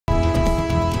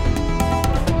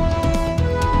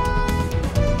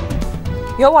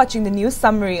You're watching the news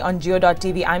summary on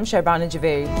Geo.tv. I'm Sharbana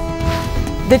Javeri.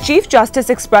 The Chief Justice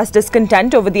expressed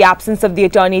discontent over the absence of the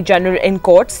Attorney General in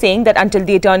court, saying that until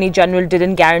the Attorney General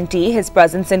didn't guarantee his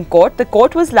presence in court, the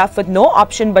court was left with no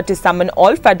option but to summon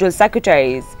all federal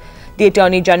secretaries. The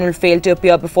Attorney General failed to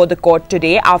appear before the court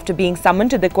today after being summoned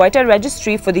to the Quetta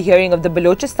Registry for the hearing of the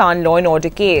Balochistan law and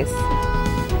order case.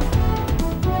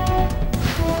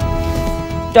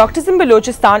 Doctors in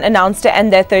Balochistan announced to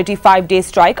end their 35-day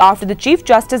strike after the Chief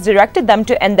Justice directed them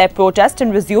to end their protest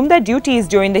and resume their duties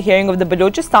during the hearing of the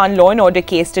Balochistan law and order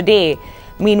case today.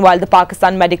 Meanwhile, the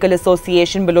Pakistan Medical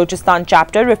Association Balochistan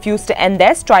chapter refused to end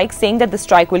their strike, saying that the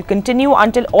strike will continue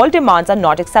until all demands are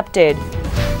not accepted.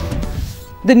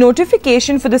 The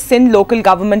notification for the Sindh Local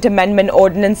Government Amendment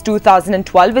Ordinance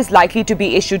 2012 is likely to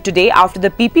be issued today after the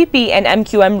PPP and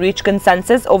MQM reached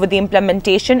consensus over the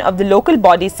implementation of the local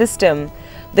body system.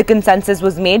 The consensus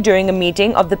was made during a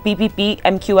meeting of the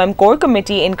PPP-MQM Core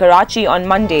Committee in Karachi on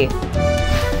Monday.